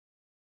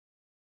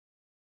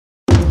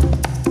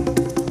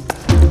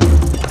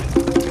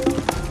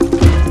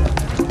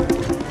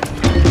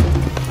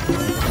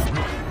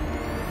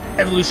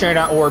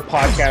Evolutionary.org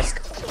podcast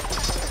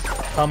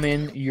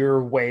coming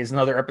your way. It's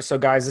another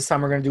episode, guys. This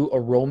time we're going to do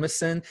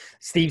Aromacin.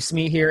 Steve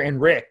Smee here and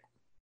Rick.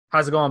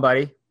 How's it going,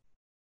 buddy?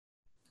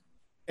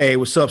 Hey,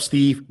 what's up,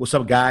 Steve? What's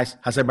up, guys?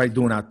 How's everybody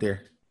doing out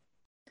there?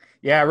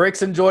 Yeah,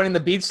 Rick's enjoying the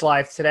beach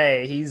life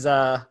today. He's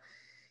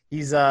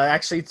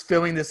actually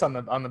filming this on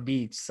the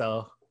beach.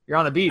 So you're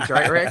on the beach,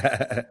 right,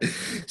 Rick?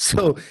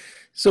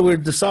 So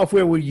with the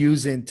software we're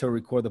using to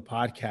record the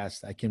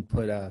podcast, I can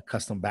put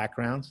custom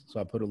backgrounds. So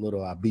I put a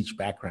little beach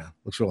background.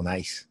 Looks real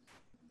nice.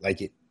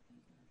 Like it.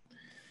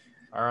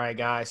 All right,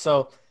 guys.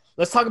 So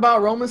let's talk about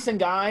Aromacin,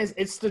 guys.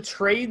 It's the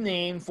trade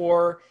name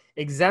for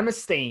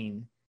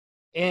exemestane.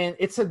 And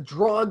it's a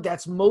drug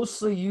that's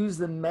mostly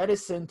used in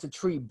medicine to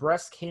treat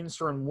breast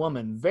cancer in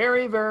women.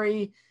 Very,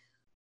 very,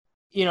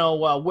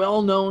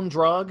 well-known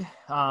drug.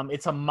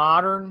 It's a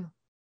modern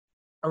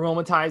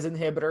aromatase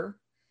inhibitor.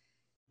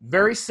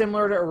 Very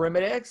similar to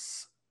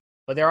Arimidex,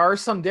 but there are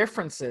some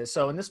differences.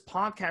 So in this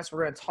podcast,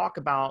 we're going to talk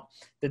about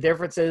the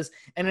differences.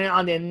 And then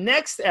on the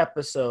next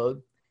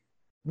episode,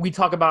 we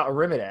talk about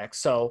Arimidex.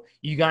 So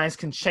you guys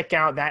can check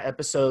out that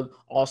episode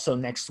also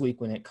next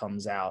week when it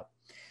comes out.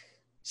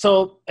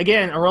 So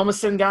again,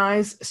 Aromacin,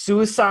 guys,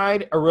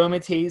 suicide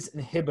aromatase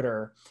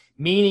inhibitor,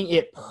 meaning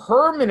it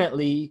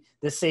permanently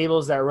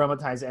disables that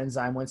aromatase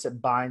enzyme once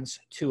it binds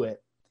to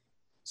it.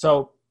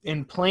 So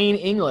in plain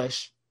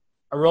English,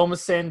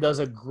 Aromacin does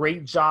a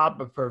great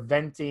job of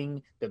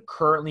preventing the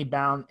currently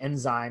bound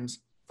enzymes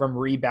from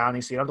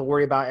rebounding. So you don't have to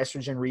worry about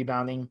estrogen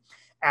rebounding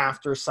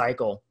after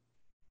cycle.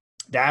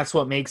 That's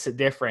what makes it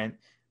different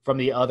from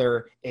the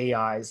other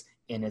AIs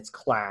in its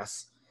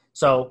class.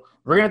 So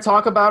we're going to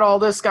talk about all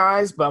this,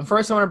 guys. But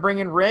first I want to bring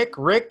in Rick.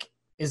 Rick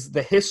is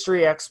the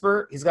history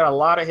expert. He's got a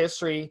lot of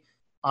history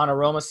on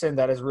Aromacin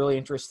that is really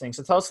interesting.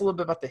 So tell us a little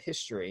bit about the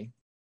history.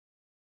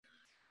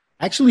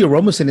 Actually,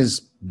 Aromacin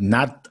is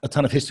not a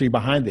ton of history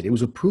behind it. It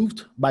was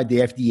approved by the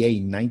FDA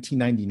in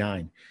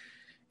 1999.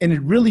 And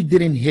it really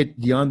didn't hit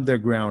the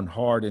underground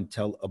hard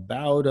until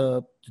about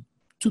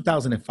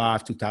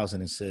 2005,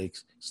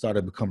 2006,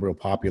 started to become real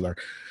popular.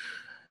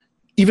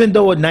 Even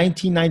though in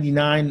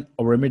 1999,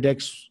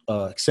 Arimidex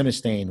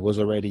exemestane was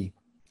already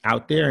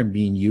out there and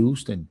being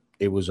used, and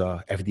it was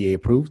FDA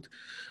approved,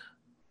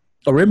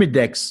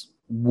 Arimidex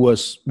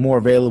was more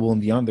available in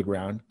the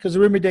underground because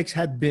Arimidex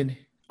had been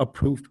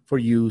approved for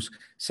use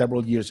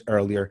several years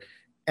earlier.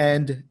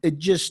 And it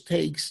just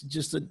takes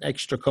just an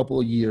extra couple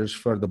of years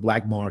for the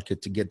black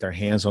market to get their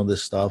hands on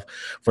this stuff,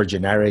 for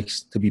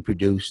generics to be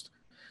produced.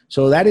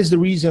 So that is the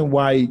reason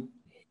why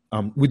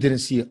we didn't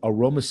see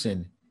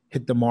Aromacin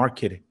hit the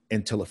market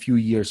until a few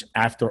years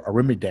after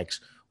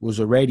Arimidex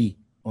was already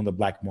on the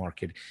black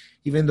market,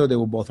 even though they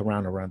were both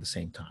around the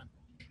same time.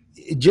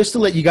 Just to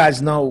let you guys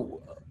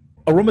know,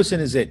 Aromacin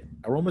is it.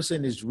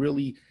 Aromacin is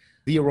really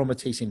the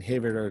aromatase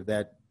inhibitor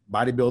that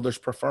bodybuilders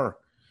prefer.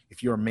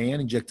 If you're a man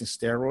injecting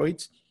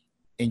steroids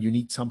and you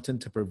need something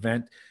to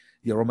prevent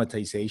the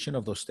aromatization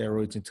of those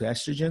steroids into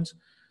estrogens,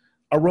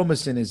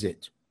 Aromacin is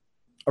it.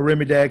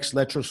 Arimidex,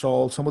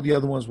 Letrozole, some of the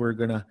other ones we're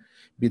going to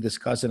be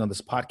discussing on this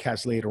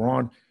podcast later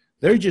on,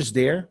 they're just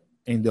there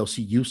and they'll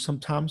see use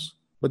sometimes,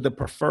 but the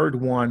preferred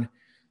one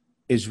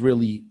is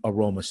really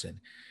Aromacin.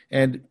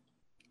 And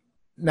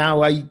now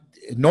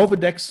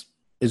Nolvadex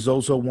is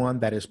also one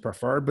that is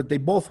preferred, but they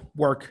both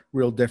work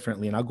real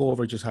differently. And I'll go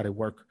over just how they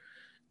work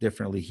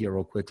differently here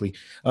real quickly.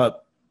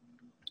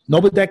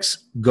 Nolvadex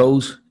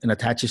goes and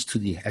attaches to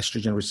the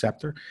estrogen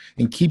receptor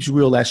and keeps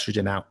real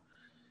estrogen out,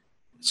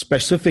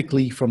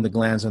 specifically from the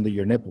glands under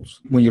your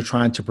nipples when you're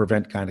trying to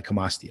prevent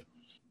gynecomastia.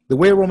 The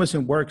way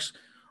Aromacin works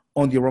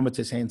on the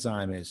aromatase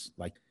enzyme is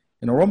like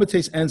an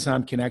aromatase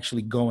enzyme can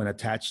actually go and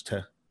attach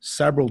to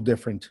several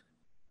different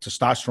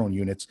testosterone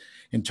units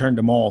and turn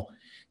them all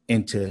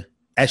into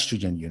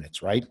estrogen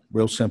units, right?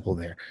 Real simple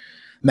there.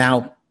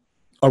 Now,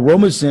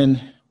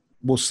 Aromacin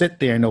will sit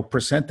there and it'll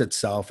present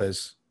itself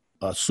as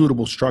a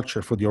suitable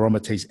structure for the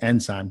aromatase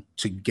enzyme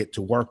to get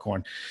to work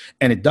on.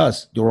 And it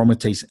does. The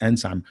aromatase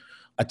enzyme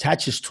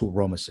attaches to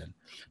Aromacin.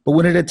 But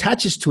when it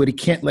attaches to it, it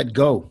can't let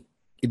go.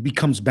 It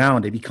becomes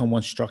bound. They become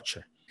one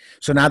structure.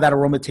 So now that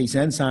aromatase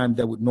enzyme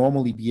that would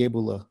normally be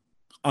able to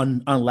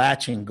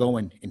unlatch and go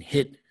and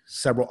hit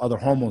several other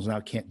hormones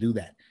now can't do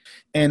that.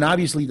 And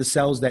obviously the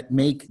cells that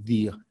make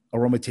the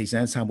aromatase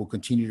enzyme will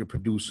continue to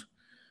produce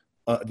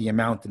the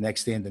amount the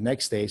next day and the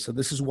next day. So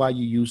this is why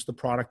you use the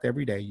product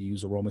every day. You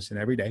use Aromacin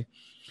every day.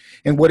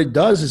 And what it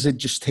does is it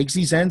just takes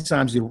these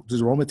enzymes,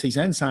 these aromatase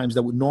enzymes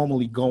that would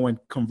normally go and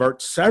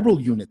convert several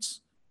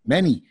units,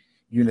 many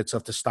units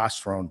of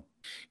testosterone.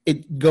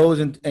 It goes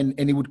and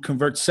it would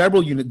convert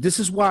several units. This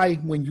is why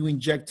when you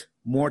inject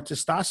more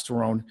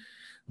testosterone,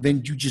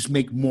 then you just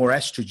make more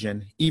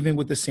estrogen, even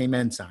with the same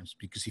enzymes.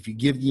 Because if you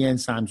give the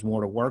enzymes more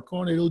to work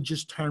on, it'll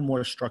just turn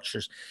more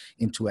structures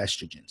into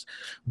estrogens.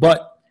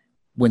 But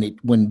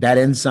when that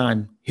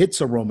enzyme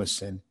hits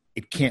Aromacin,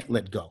 it can't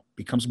let go. It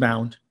becomes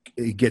bound.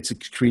 It gets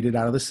excreted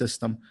out of the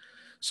system.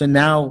 So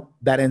now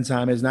that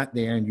enzyme is not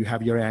there, and you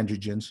have your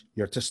androgens,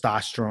 your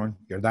testosterone,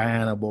 your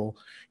dianabol,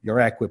 your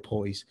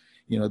equipoise.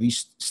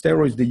 these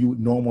steroids that you would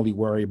normally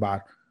worry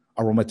about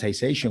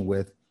aromatization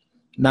with,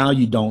 now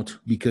you don't,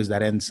 because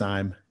that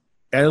enzyme,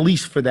 at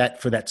least for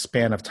that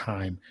span of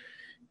time,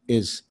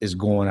 is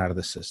going out of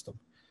the system.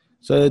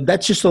 So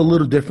that's just a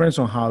little difference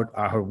on how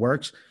it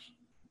works.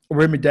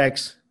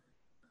 Arimidex,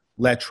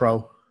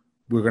 Letro,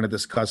 we're going to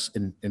discuss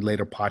in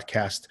later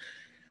podcasts,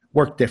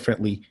 work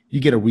differently. You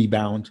get a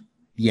rebound.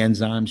 The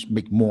enzymes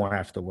make more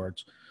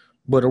afterwards.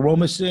 But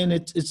Aromasin,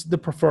 it's the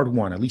preferred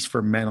one, at least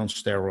for men on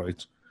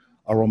steroids.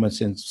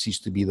 Aromasin seems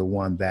to be the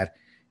one that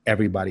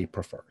everybody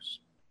prefers.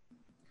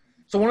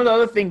 So one of the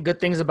other good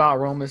things about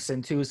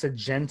Aromasin too is a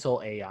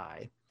gentle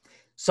AI.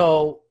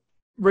 So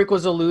Rick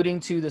was alluding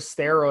to the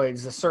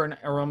steroids, the certain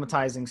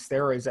aromatizing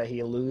steroids that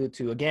he alluded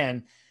to.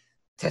 Again,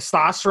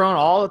 testosterone,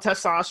 all the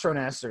testosterone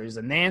esters,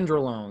 the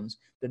nandrolones,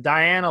 the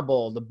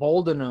dianabol, the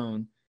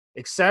boldenone,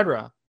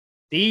 etc.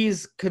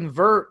 These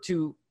convert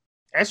to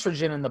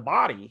estrogen in the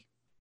body.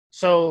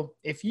 So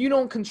if you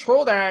don't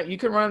control that, you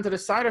can run into the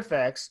side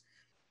effects,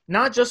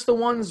 not just the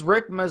ones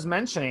Rick was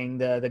mentioning,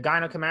 the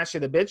gynecomastia,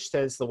 the bitch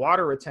tits, the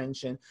water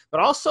retention,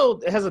 but also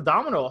it has a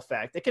domino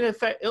effect.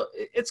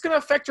 It's going to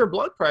affect your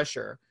blood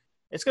pressure.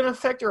 It's going to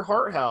affect your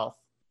heart health.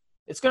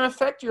 It's going to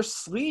affect your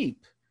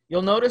sleep.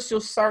 You'll notice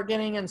you'll start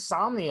getting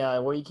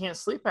insomnia where you can't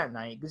sleep at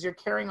night because you're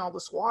carrying all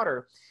this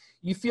water.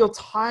 You feel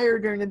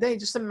tired during the day.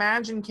 Just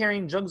imagine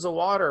carrying jugs of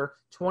water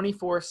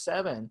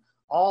 24/7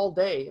 all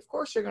day. Of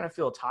course, you're going to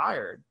feel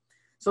tired.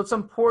 So it's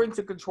important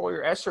to control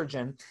your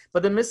estrogen.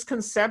 But the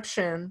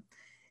misconception,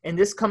 and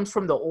this comes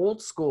from the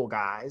old school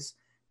guys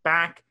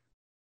back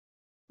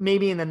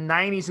maybe in the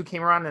 90s, who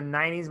came around in the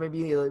 90s,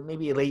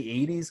 maybe late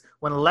 80s,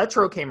 when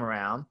Letro came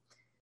around,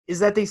 is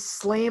that they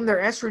slam their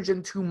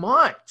estrogen too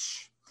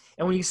much.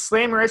 And when you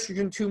slam your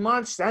estrogen too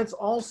much, that's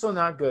also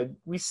not good.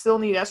 We still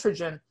need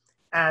estrogen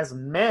as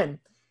men.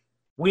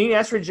 We need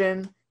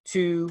estrogen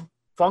to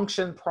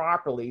function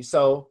properly.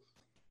 So,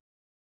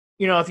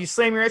 if you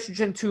slam your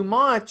estrogen too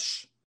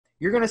much,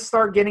 you're going to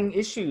start getting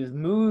issues,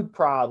 mood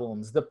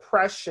problems,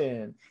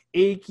 depression,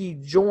 achy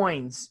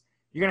joints.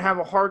 You're going to have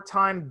a hard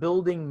time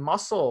building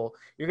muscle.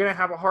 You're going to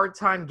have a hard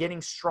time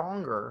getting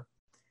stronger.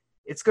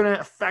 It's going to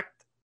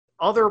affect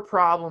other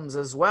problems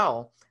as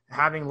well,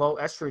 having low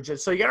estrogen.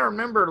 So you got to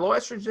remember, low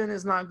estrogen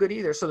is not good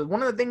either. So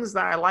one of the things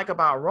that I like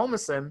about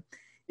Aromasin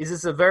is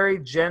it's a very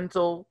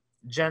gentle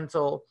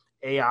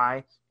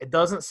AI. It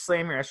doesn't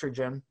slam your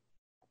estrogen,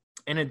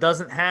 and it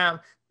doesn't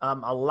have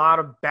a lot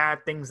of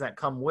bad things that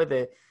come with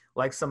it,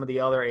 like some of the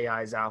other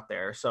AIs out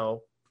there.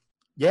 So,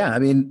 yeah, I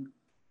mean,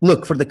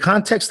 look, for the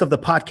context of the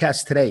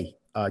podcast today,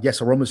 yes,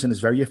 Aromasin is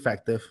very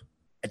effective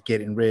at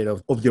getting rid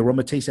of the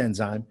aromatase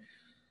enzyme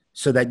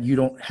so that you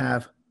don't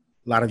have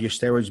a lot of your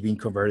steroids being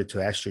converted to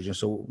estrogen.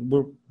 So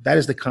that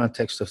is the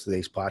context of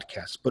today's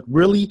podcast. But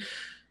really,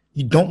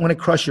 you don't want to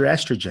crush your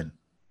estrogen.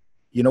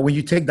 When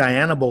you take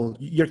Dianabol,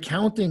 you're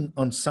counting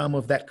on some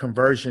of that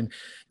conversion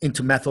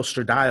into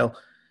methylstradiol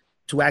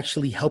to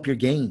actually help your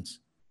gains.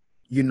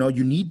 You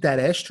need that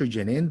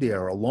estrogen in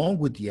there along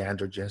with the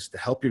androgens to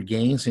help your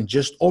gains and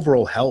just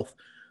overall health.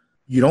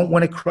 You don't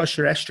want to crush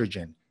your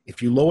estrogen.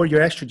 If you lower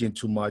your estrogen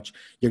too much,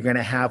 you're going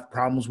to have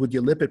problems with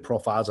your lipid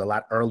profiles a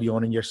lot early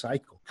on in your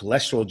cycle.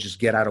 Cholesterol just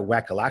get out of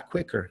whack a lot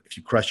quicker if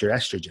you crush your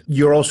estrogen.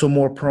 You're also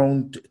more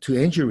prone to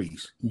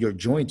injuries in your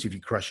joints if you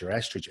crush your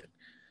estrogen.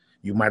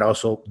 You might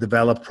also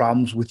develop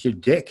problems with your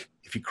dick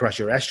if you crush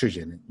your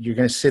estrogen. You're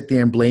going to sit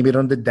there and blame it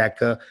on the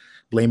DECA,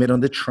 blame it on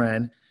the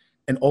trend,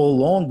 and all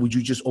along, would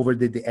you just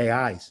overdid the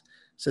AIs?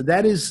 So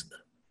that is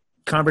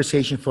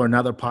conversation for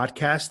another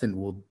podcast, and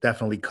we'll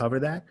definitely cover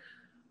that.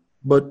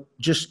 But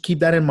just keep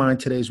that in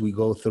mind today as we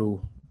go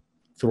through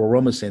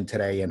Aromasin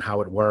today and how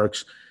it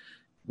works.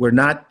 We're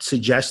not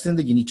suggesting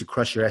that you need to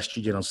crush your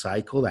estrogen on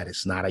cycle. That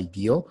is not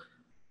ideal.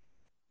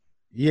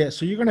 Yeah,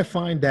 so you're going to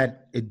find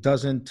that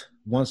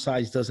one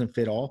size doesn't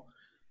fit all.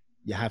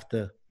 You have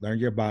to learn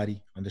your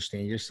body,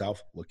 understand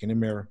yourself, look in the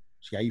mirror,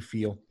 see how you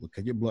feel, look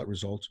at your blood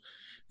results,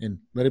 and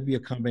let it be a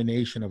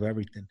combination of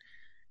everything.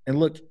 And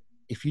look,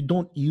 if you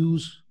don't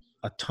use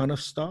a ton of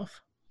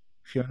stuff,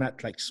 if you're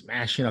not like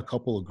smashing a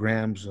couple of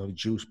grams of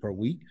juice per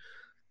week,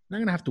 you're not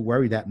going to have to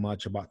worry that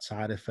much about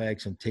side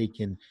effects and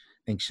taking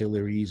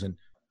auxiliaries and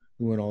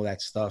doing all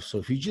that stuff. So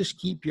if you just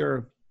keep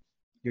your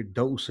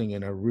dosing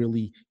in a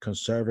really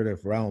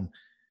conservative realm,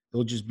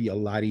 it'll just be a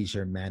lot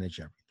easier to manage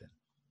everything.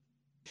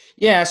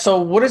 Yeah,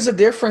 so what is the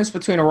difference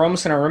between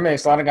Aromasin and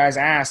Arimidex? A lot of guys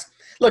ask.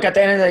 Look, at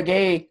the end of the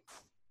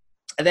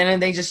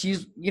day, just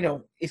use,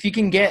 if you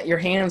can get your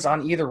hands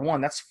on either one,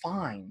 that's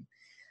fine.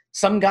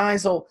 Some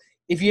guys will,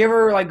 if you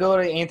ever go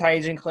to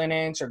anti-aging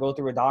clinics or go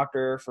through a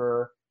doctor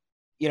for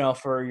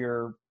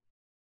your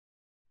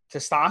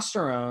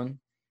testosterone,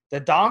 the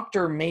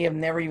doctor may have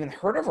never even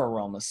heard of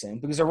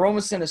Aromasin because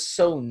Aromasin is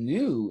so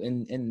new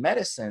in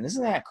medicine.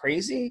 Isn't that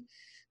crazy?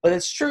 But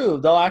it's true.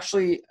 They'll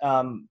actually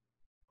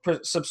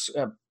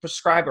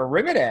prescribe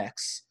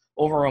Arimidex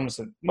over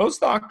Aromasin. Most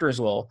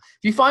doctors will.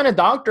 If you find a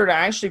doctor that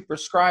actually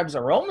prescribes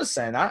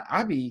Aromasin,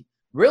 I'd be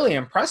really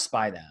impressed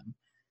by them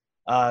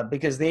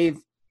because they've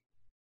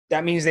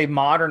that means they've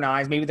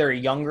modernized. Maybe they're a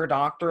younger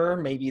doctor.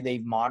 Maybe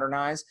they've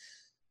modernized.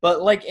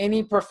 But like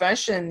any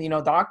profession,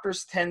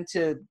 doctors tend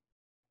to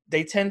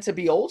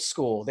be old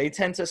school. They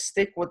tend to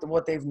stick with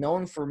what they've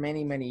known for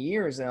many, many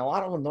years. And a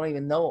lot of them don't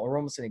even know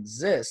Aromasin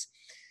exists.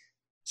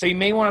 So you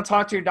may want to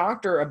talk to your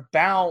doctor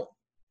about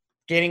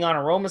getting on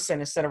Aromasin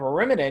instead of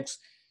Arimidex,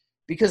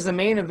 because the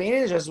main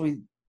advantage, as we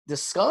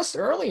discussed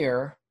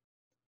earlier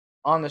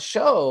on the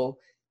show,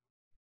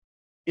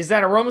 is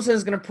that Aromasin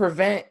is going to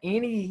prevent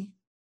any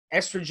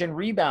estrogen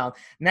rebound.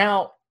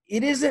 Now,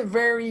 it isn't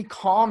very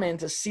common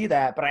to see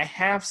that, but I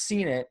have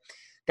seen it.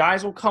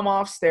 Guys will come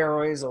off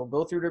steroids, they'll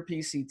go through their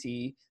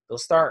PCT, they'll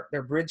start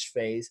their bridge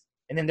phase,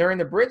 and then during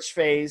the bridge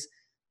phase,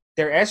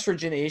 their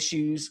estrogen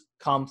issues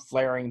come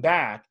flaring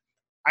back.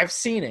 I've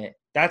seen it.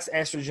 That's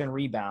estrogen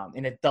rebound,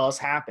 and it does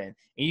happen.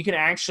 And you can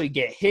actually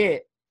get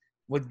hit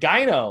with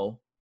gyno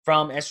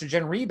from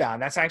estrogen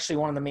rebound. That's actually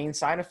one of the main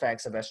side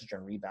effects of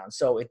estrogen rebound.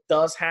 So it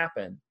does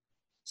happen.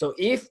 So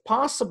if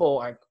possible,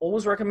 I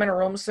always recommend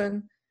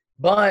Aromasin,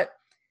 but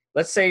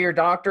let's say your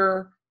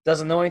doctor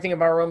doesn't know anything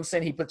about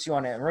Aromasin, he puts you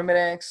on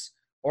Arimidex,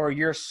 or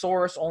your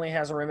source only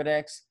has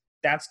Arimidex,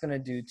 that's going to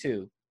do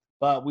too.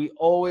 But we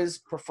always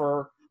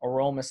prefer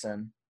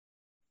Aromasin.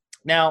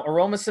 Now,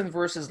 Aromasin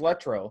versus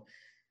Letro.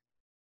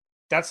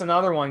 That's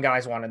another one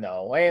guys want to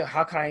know. Hey,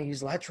 how can I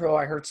use Letro?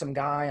 I heard some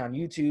guy on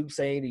YouTube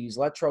say to use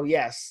Letro.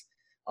 Yes,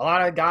 a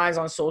lot of guys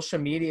on social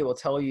media will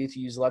tell you to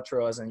use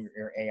Letro as in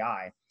your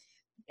AI.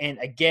 And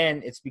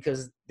again, it's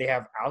because they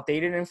have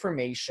outdated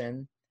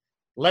information.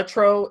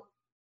 Letro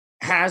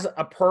has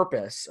a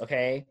purpose,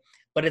 okay?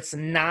 But it's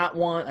not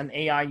an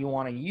AI you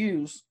want to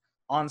use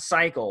on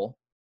cycle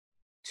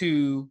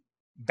to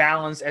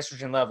balance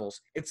estrogen levels.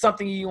 It's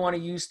something you want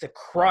to use to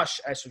crush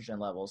estrogen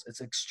levels.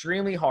 It's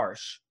extremely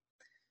harsh.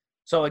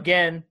 So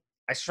again,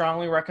 I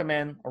strongly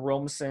recommend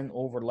Aromasin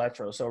over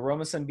Letro. So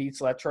Aromasin beats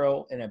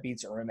Letro and it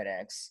beats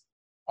Arimidex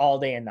all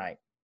day and night.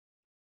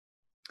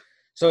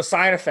 So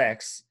side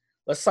effects.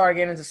 Let's start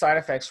getting into side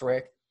effects,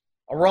 Rick.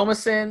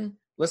 Aromasin,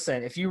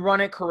 listen, if you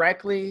run it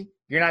correctly,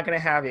 you're not going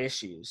to have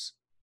issues.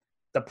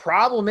 The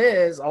problem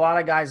is a lot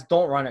of guys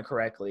don't run it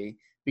correctly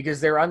because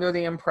they're under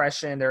the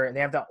impression, they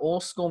have that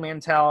old school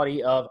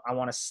mentality of, I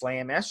want to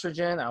slam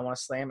estrogen, I want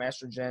to slam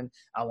estrogen,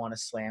 I want to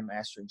slam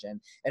estrogen.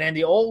 And in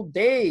the old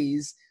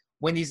days,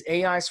 when these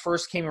AIs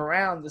first came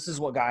around, this is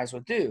what guys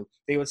would do.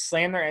 They would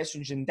slam their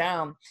estrogen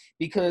down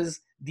because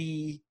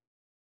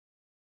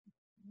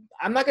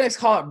I'm not going to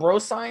call it bro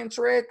science,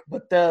 Rick,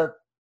 but the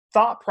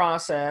thought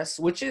process,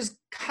 which is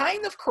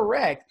kind of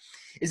correct,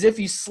 is if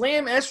you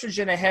slam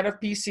estrogen ahead of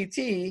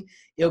PCT,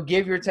 it'll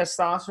give your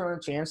testosterone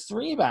a chance to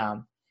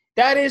rebound.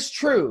 That is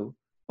true,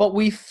 but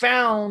we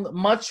found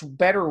much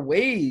better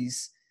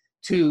ways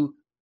to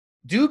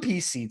do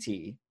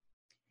PCT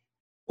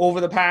over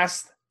the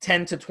past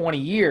 10 to 20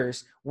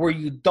 years where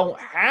you don't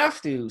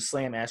have to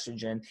slam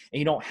estrogen and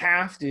you don't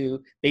have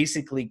to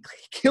basically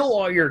kill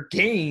all your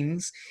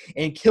gains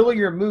and kill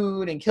your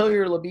mood and kill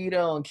your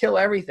libido and kill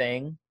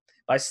everything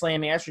by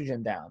slamming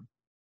estrogen down.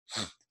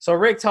 So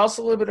Rick, tell us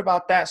a little bit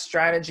about that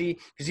strategy,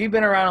 because you've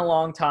been around a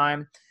long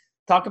time.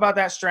 Talk about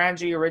that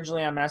strategy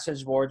originally on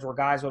message boards where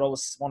guys would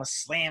always want to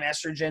slam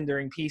estrogen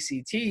during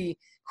PCT,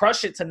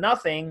 crush it to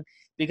nothing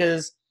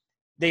because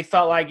they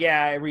felt like,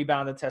 yeah, it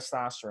rebounded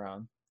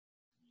testosterone.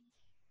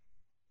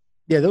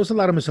 Yeah, there was a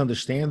lot of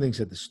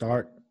misunderstandings at the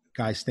start.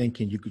 Guys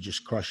thinking you could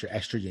just crush your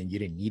estrogen, you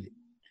didn't need it.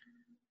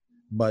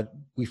 But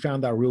we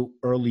found out real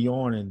early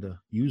on in the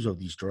use of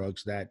these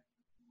drugs that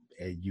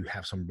you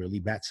have some really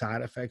bad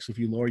side effects if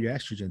you lower your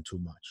estrogen too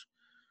much.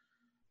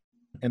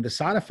 And the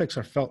side effects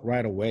are felt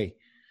right away.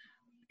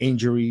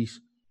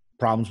 Injuries,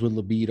 problems with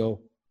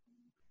libido,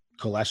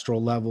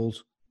 cholesterol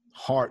levels,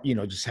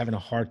 just having a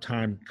hard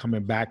time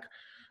coming back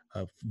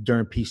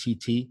during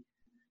PCT.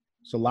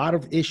 So a lot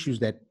of issues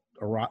that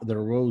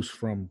arose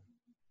from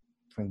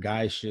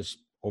guys just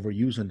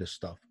overusing this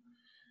stuff.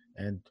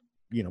 And,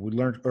 we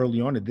learned early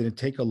on, it didn't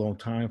take a long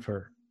time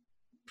for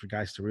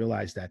guys to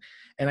realize that.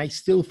 And I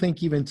still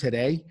think even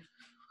today,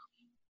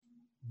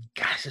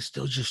 guys are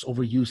still just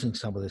overusing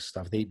some of this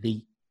stuff. They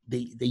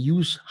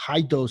use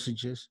high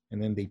dosages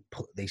and then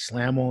they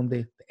slam on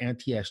the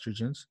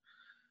anti-estrogens.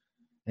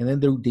 And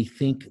then they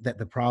think that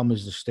the problem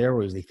is the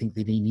steroids. They think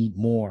that they need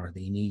more.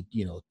 They need,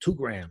 2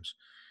 grams.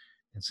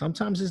 And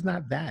sometimes it's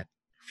not that.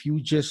 If you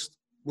just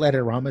let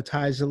it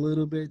aromatize a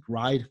little bit,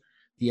 ride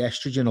the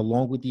estrogen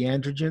along with the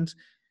androgens,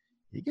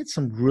 you get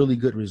some really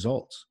good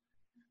results.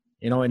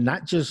 And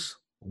not just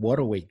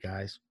water weight,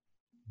 guys,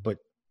 but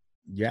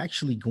you're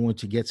actually going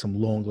to get some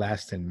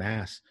long-lasting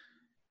mass.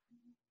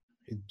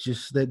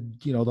 Just that,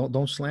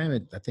 don't slam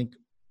it. I think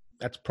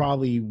that's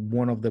probably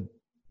one of the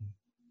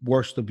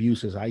worst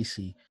abuses I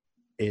see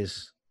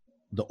is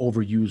the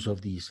overuse of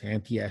these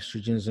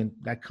anti-estrogens. And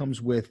that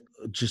comes with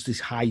just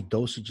these high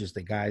dosages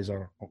that guys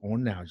are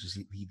on now, just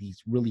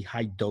these really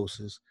high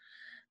doses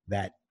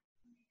that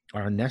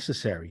are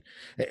unnecessary.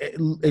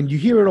 And you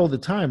hear it all the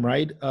time,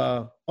 right?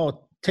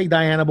 Take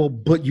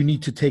Dianabol, but you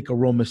need to take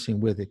Aromasin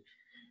with it.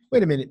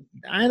 Wait a minute.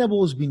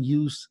 Dianabol has been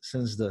used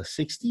since the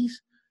 60s.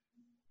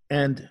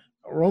 And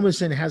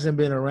Romacin hasn't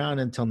been around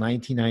until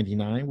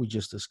 1999, we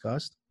just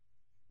discussed.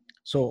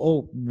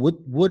 So,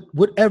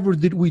 whatever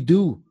did we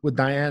do with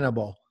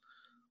Dianabol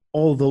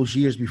all those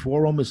years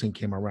before Romacin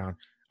came around?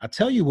 I'll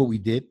tell you what we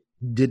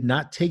did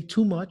not take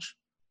too much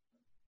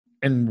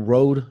and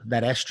rode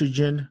that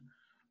estrogen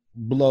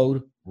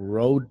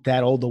rode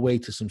that all the way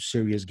to some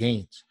serious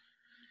gains.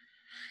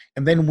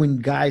 And then when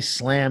guys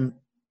slam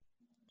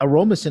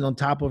Romacin on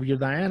top of your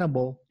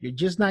Dianabol, you're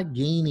just not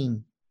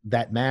gaining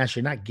that mass.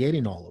 You're not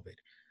getting all of it.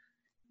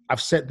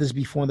 I've said this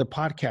before in the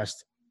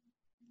podcast.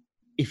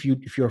 If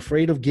you're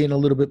afraid of getting a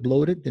little bit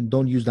bloated, then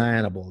don't use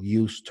Dianabol.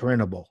 Use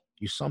Turinabol.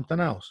 Use something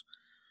else.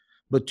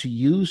 But to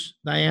use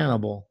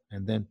Dianabol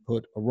and then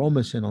put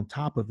Romacin on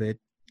top of it,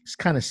 it's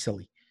kind of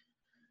silly.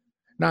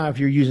 Now, if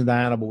you're using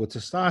Dianabol with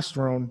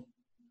testosterone,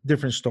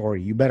 different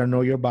story. You better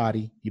know your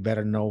body. You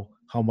better know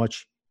how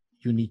much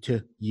you need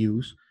to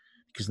use,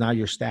 because now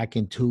you're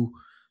stacking two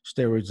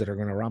steroids that are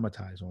going to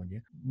aromatize on you.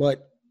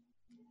 But,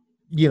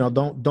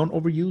 don't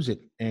overuse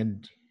it.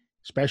 And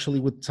especially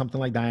with something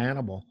like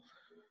Dianabol,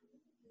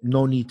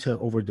 no need to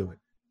overdo it.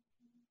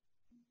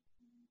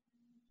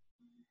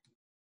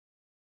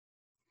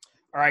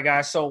 All right,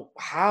 guys. So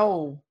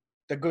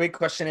the big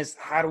question is,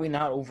 how do we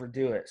not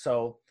overdo it?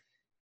 So,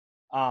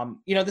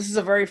 this is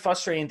a very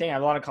frustrating thing. I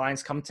have a lot of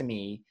clients come to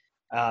me.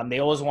 They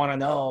always want to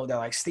know, they're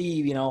like,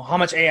 Steve, how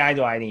much AI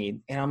do I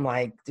need? And I'm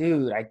like,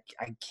 dude, I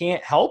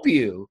can't help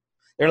you.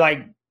 They're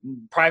like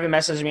private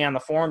messaging me on the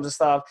forums and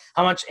stuff.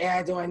 How much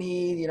AI do I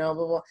need? Blah,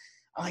 blah.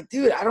 I'm like,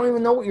 dude, I don't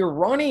even know what you're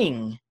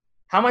running.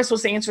 How am I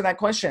supposed to answer that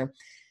question?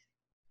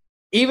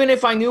 Even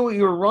if I knew what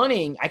you were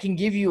running, I can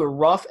give you a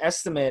rough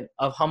estimate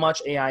of how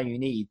much AI you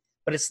need,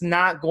 but it's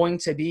not going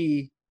to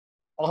be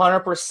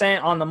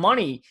 100% on the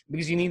money,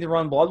 because you need to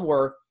run blood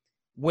work.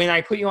 When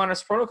I put you on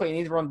this protocol, you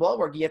need to run blood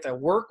work. You have to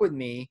work with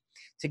me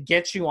to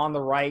get you on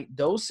the right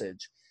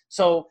dosage.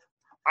 So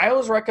I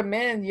always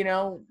recommend,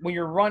 when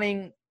you're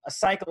running a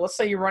cycle, let's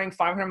say you're running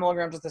 500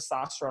 milligrams of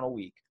testosterone a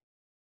week.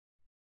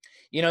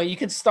 You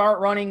can start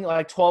running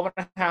like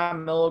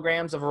 12.5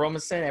 milligrams of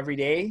Romacin every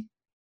day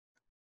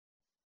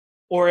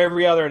or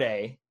every other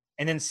day,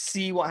 and then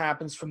see what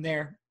happens from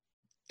there.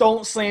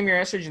 Don't slam your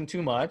estrogen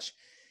too much.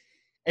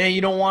 And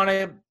you don't want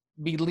to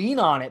be lean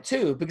on it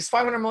too, because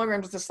 500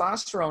 milligrams of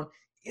testosterone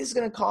is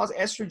going to cause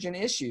estrogen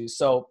issues.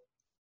 So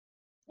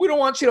we don't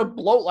want you to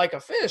bloat like a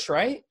fish,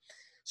 right?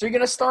 So you're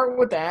going to start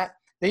with that.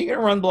 Then you're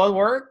going to run blood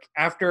work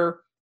after,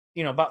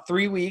 about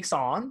 3 weeks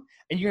on,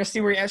 and you're going to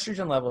see where your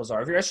estrogen levels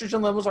are. If your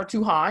estrogen levels are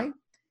too high,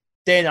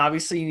 then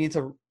obviously you need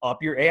to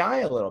up your AI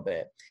a little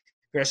bit.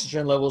 If your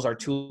estrogen levels are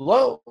too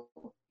low,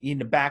 you need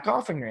to back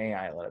off on your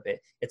AI a little bit.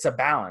 It's a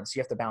balance.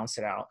 You have to balance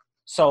it out.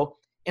 So,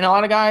 and a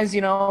lot of guys,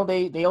 they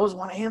always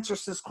want to answer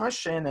this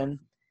question, and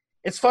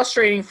it's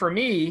frustrating for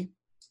me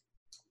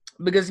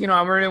because,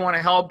 I really want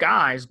to help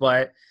guys,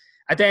 but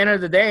at the end of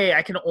the day,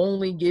 I can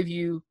only give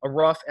you a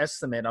rough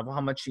estimate of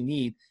how much you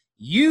need.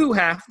 You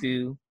have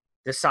to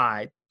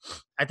decide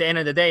at the end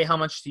of the day how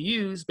much to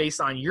use based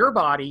on your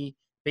body,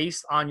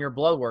 based on your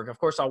blood work. Of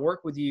course, I'll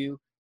work with you.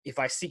 If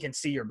I can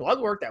see your blood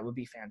work, that would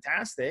be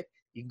fantastic.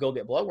 You can go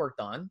get blood work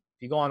done.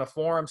 If you go on the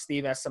forum,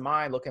 Steve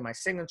SMI, look at my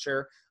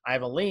signature, I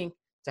have a link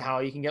to how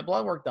you can get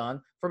blood work done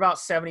for about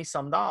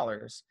 $70-some.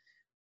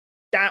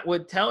 That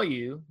would tell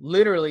you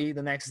literally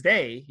the next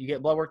day, you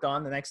get blood work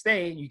done, the next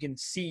day you can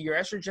see your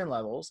estrogen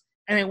levels,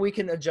 and then we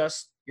can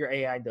adjust your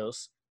AI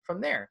dose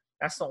from there.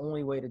 That's the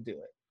only way to do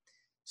it.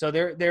 So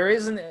there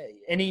isn't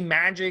any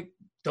magic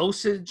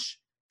dosage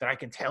that I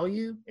can tell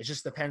you. It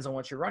just depends on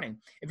what you're running.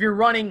 If you're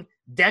running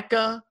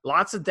DECA,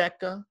 lots of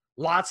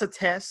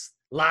tests,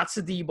 lots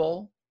of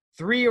Debol,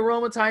 3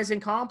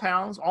 aromatizing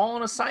compounds all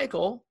in a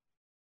cycle,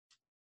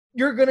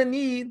 you're going to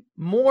need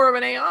more of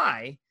an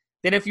AI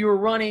than if you were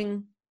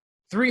running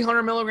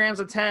 300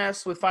 milligrams of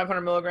tests with 500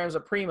 milligrams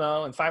of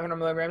Primo and 500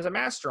 milligrams of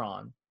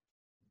Masteron.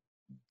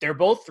 They're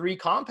both 3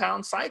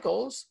 compound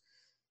cycles,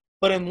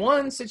 but in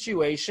one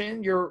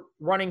situation, you're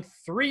running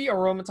 3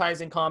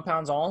 aromatizing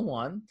compounds all in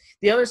one.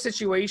 The other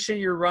situation,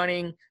 you're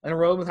running an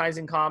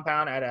aromatizing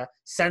compound at a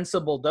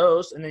sensible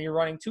dose, and then you're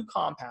running 2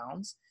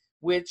 compounds,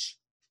 which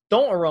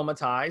don't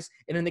aromatize.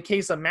 And in the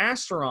case of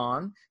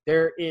Masteron,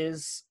 there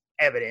is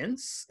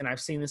evidence, and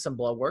I've seen this in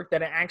blood work,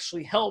 that it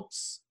actually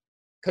helps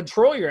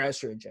control your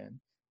estrogen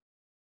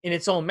in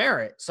its own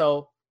merit.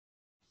 So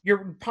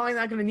you're probably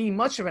not going to need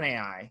much of an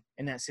AI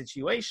in that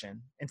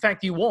situation. In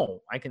fact, you won't.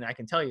 I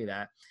can tell you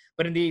that.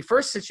 But in the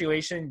first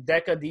situation,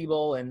 DECA,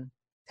 Debol, and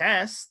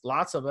test,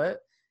 lots of it,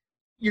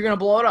 you're going to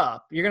blow it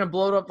up. You're going to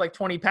blow it up like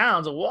 20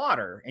 pounds of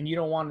water, and you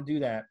don't want to do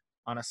that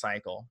on a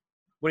cycle.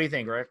 What do you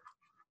think, Rick?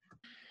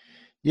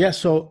 Yeah,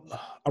 so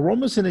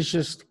Aromacin is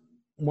just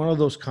one of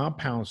those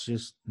compounds,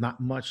 just not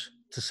much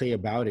to say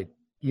about it.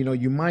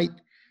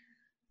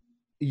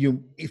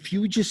 If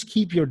you just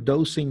keep your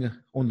dosing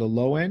on the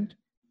low end,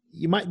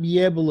 you might be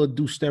able to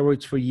do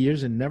steroids for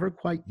years and never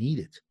quite need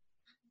it.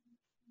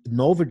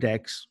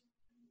 Novadex,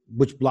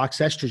 which blocks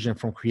estrogen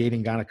from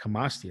creating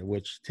gynecomastia,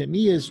 which to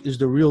me is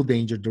the real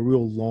danger, the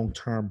real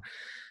long-term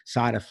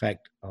side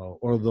effect,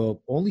 or the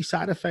only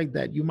side effect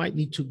that you might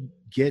need to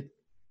get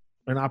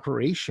an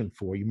operation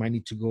for. You might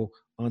need to go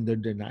under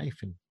the knife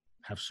and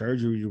have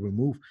surgery to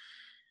remove,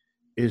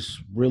 is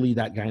really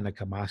that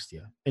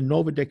gynecomastia. And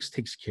Nolvadex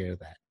takes care of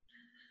that.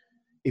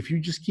 If you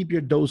just keep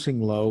your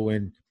dosing low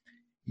and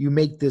you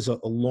make this a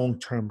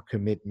long-term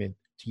commitment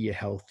to your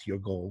health, your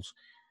goals,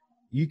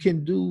 you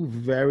can do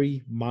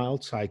very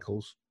mild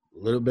cycles,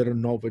 a little bit of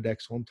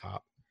Nolvadex on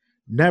top,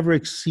 never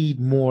exceed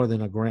more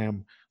than a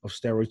gram of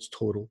steroids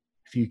total.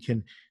 If you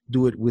can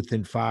do it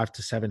within 500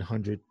 to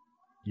 700,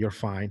 you're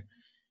fine.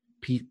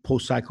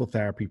 Post-cycle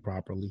therapy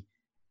properly.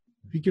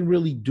 If you can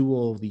really do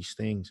all of these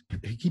things,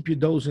 if you keep your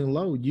dosing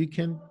low, you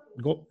can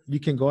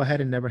go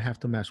ahead and never have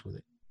to mess with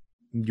it.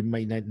 You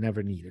might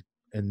never need it.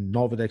 And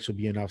Nolvadex will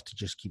be enough to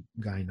just keep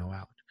gyno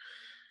out.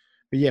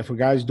 But yeah, for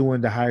guys doing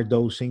the higher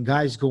dosing,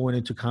 guys going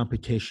into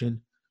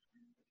competition,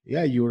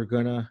 yeah, you're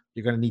gonna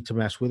need to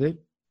mess with it.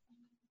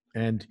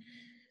 And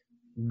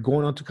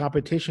going on to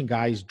competition,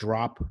 guys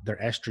drop their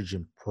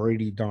estrogen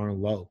pretty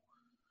darn low.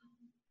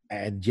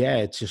 And yeah,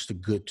 it's just a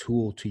good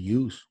tool to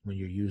use when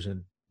you're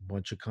using a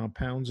bunch of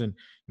compounds and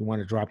you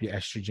want to drop your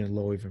estrogen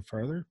low even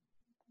further.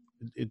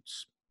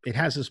 It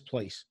has its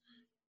place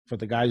for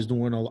the guys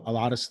doing a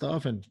lot of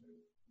stuff and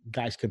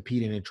guys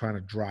competing and trying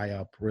to dry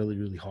up really,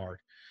 really hard.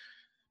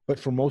 But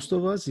for most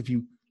of us, if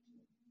you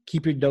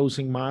keep your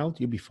dosing mild,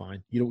 you'll be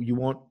fine. You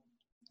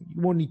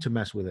won't need to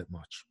mess with it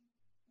much.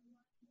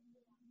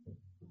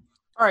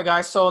 All right,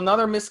 guys. So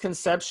another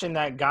misconception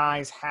that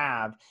guys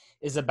have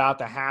is about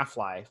the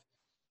half-life.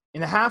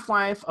 And the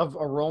half-life of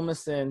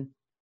Aromasin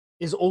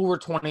is over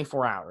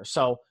 24 hours.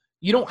 So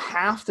you don't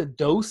have to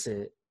dose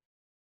it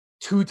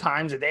 2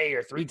 times a day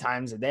or 3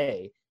 times a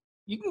day.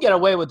 You can get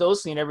away with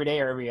dosing it every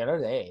day or every other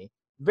day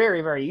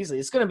very, very easily.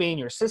 It's going to be in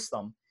your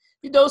system.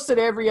 If you dose it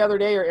every other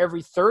day or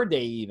every third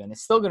day even,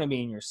 it's still going to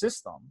be in your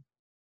system.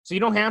 So you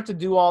don't have to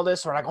do all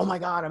this or like, oh my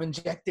God, I'm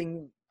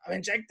injecting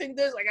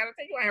this. I got to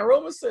take my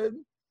Aromasin.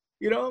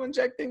 I'm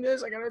injecting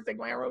this. I got to take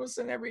my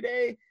Aromasin every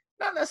day.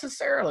 Not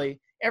necessarily.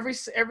 Every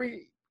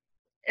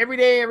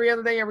day, every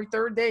other day, every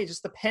third day. It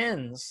just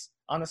depends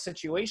on the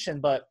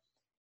situation. But,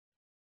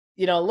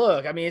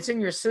 look, I mean, it's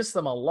in your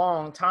system a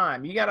long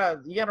time. You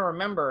gotta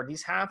remember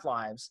these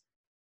half-lives.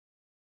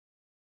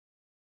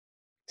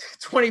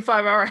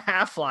 25-hour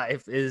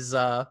half-life is,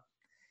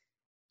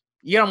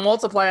 you gotta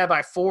multiply it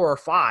by 4 or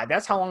 5.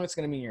 That's how long it's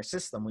gonna be in your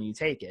system when you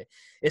take it.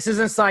 This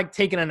isn't like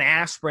taking an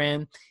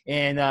aspirin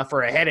and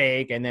for a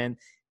headache, and then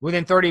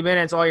within 30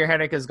 minutes, all your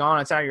headache is gone.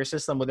 It's out of your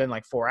system within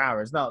like 4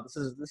 hours. No,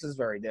 this is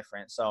very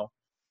different. So,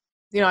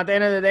 at the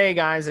end of the day,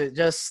 guys,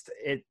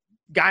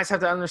 guys have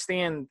to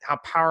understand how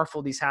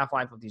powerful these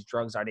half-life of these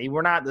drugs are. They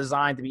were not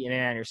designed to be in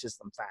and out of your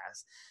system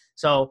fast.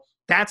 So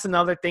that's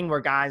another thing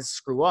where guys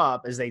screw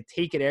up is they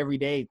take it every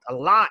day, a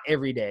lot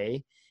every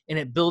day, and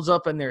it builds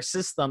up in their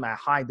system at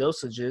high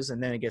dosages,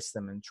 and then it gets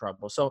them in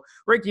trouble. So,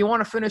 Rick, you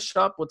want to finish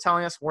up with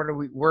telling us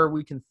where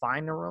we can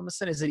find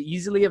Aromasin? Is it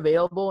easily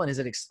available, and is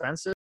it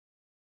expensive?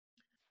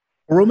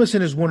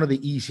 Aromasin is one of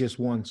the easiest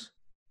ones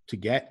to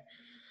get.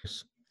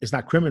 It's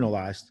not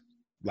criminalized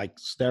like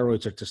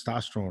steroids or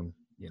testosterone,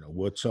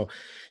 would. So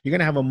you're going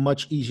to have a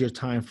much easier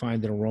time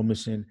finding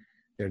Aromasin.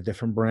 There are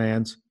different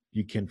brands.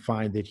 You can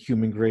find it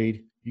human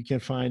grade. You can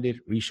find it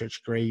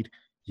research grade.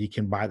 You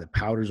can buy the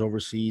powders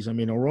overseas. I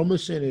mean,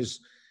 Aromasin it's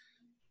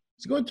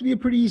going to be a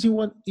pretty easy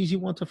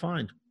one to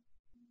find.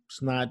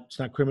 It's not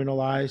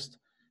criminalized.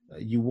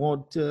 You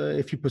won't,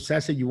 if you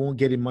possess it, you won't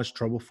get in much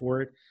trouble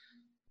for it.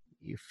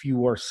 If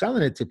you are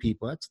selling it to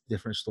people, that's a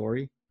different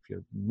story. If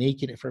you're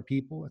making it for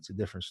people, that's a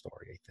different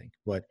story, I think.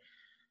 But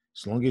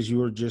as long as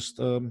you're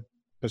just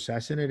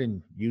possessing it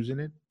and using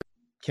it,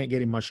 can't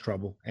get in much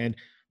trouble. And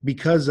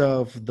because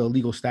of the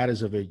legal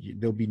status of it,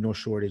 there'll be no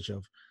shortage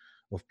of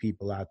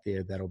people out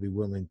there that'll be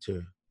willing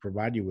to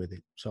provide you with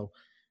it. So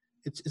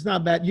it's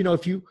not bad.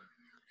 If you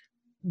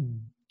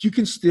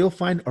can still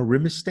find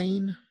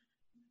Arimistane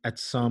at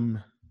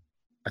some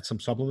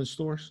supplement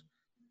stores,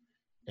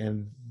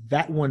 and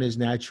that one is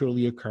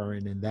naturally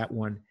occurring, and that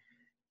one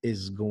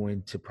is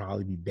going to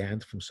probably be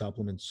banned from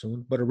supplements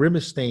soon. But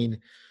Arimistane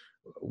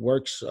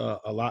works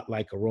a lot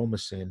like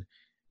Aromasin.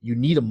 You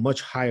need a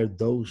much higher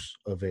dose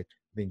of it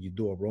than you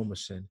do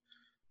Aromasin.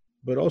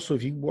 But also,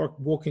 if you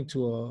walk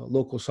into a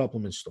local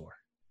supplement store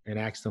and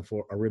ask them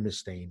for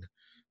Arimistane,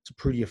 it's a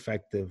pretty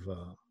effective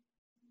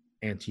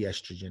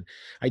anti-estrogen.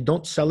 I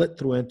don't sell it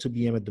through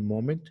NTBM at the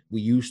moment.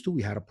 We used to.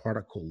 We had a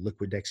product called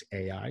Liquidex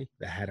AI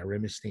that had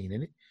Arimistane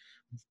in it.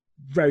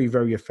 Very,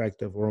 very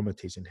effective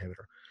aromatase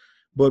inhibitor.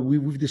 But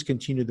we've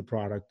discontinued the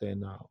product,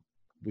 and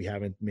we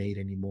haven't made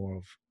any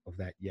more of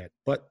that yet.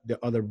 But there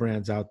are other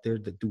brands out there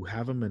that do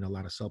have them, and a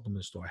lot of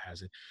supplement store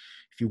has it.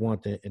 If you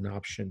want an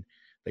option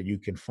that you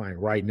can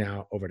find right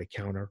now over the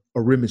counter,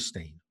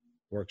 Arimistane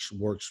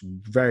works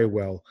very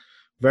well,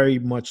 very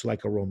much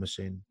like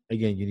Aromasin.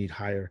 Again, you need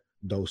higher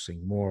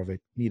dosing, more of it.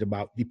 You need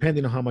about,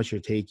 depending on how much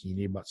you're taking, you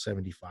need about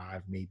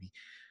 75, maybe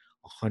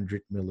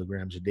 100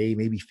 milligrams a day,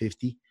 maybe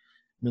 50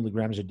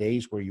 milligrams a day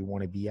is where you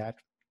want to be at.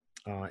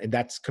 And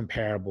that's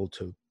comparable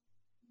to,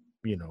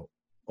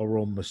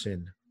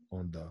 Aromacin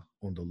on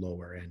the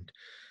lower end.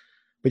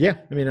 But yeah,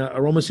 I mean,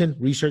 Aromacin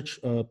research,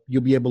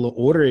 you'll be able to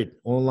order it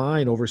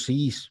online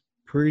overseas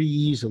pretty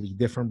easily.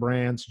 Different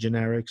brands,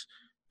 generics,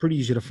 pretty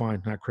easy to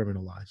find, not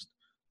criminalized.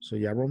 So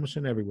yeah,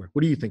 Aromacin everywhere.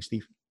 What do you think,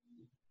 Steve?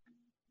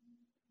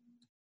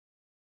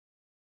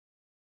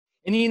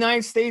 In the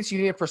United States, you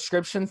need a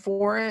prescription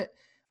for it.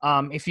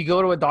 If you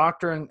go to a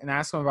doctor and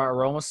ask him about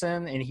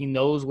Aromacin and he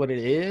knows what it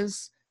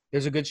is,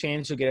 there's a good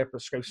chance you'll get a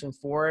prescription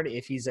for it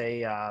if he's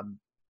a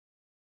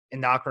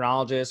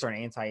endocrinologist or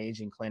an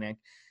anti-aging clinic.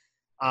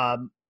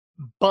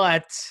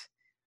 But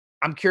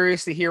I'm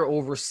curious to hear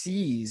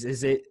overseas.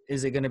 Is it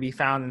going to be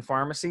found in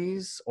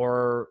pharmacies,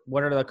 or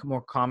what are the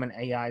more common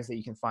AIs that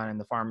you can find in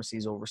the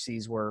pharmacies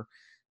overseas where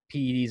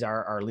PEDs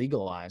are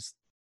legalized?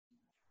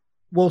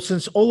 Well,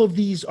 since all of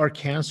these are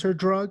cancer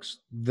drugs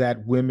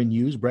that women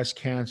use, breast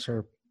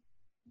cancer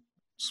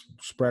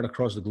spread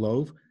across the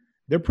globe,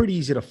 they're pretty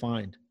easy to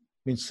find.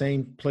 I mean,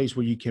 same place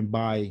where you can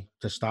buy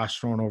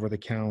testosterone over the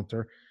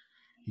counter,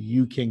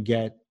 you can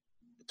get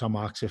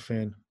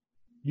tamoxifen,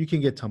 you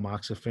can get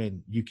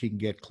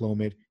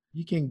Clomid,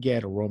 you can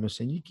get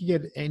Aromacin, you can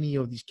get any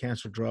of these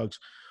cancer drugs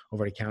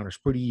over the counter. It's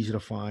pretty easy to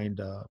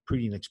find,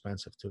 pretty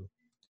inexpensive too.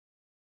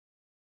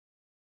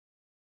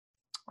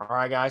 All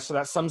right, guys. So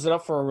that sums it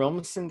up for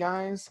Aromacin,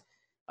 guys.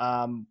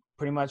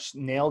 Pretty much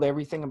nailed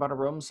everything about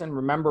Aromacin.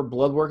 Remember,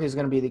 blood work is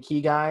going to be the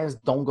key, guys.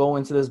 Don't go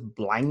into this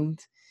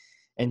blind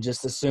and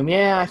just assume,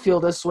 yeah, I feel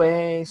this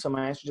way, so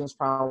my estrogen's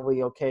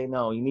probably okay.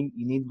 No, you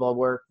need blood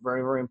work.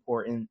 Very, very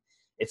important.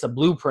 It's a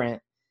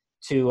blueprint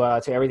to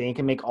everything. It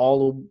can make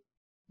all the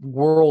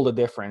world of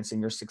difference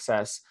in your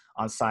success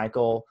on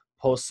cycle,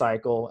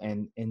 post-cycle,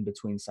 and in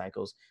between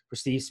cycles. For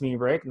Steve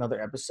Smee-Brick,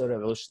 another episode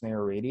of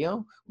Oceanair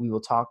Radio. We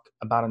will talk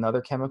about another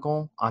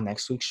chemical on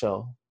next week's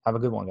show. Have a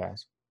good one,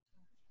 guys.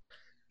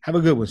 Have a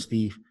good one,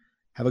 Steve.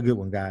 Have a good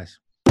one, guys.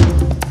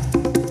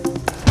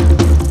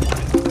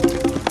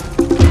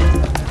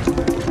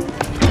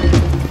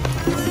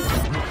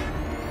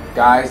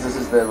 Guys, this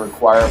is the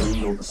required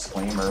legal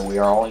disclaimer. We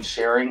are only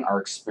sharing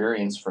our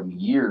experience from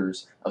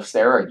years of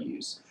steroid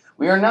use.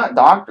 We are not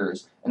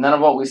doctors, and none of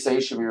what we say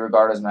should be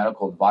regarded as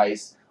medical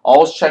advice.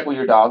 Always check with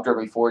your doctor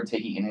before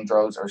taking any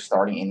drugs or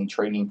starting any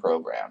training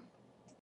program.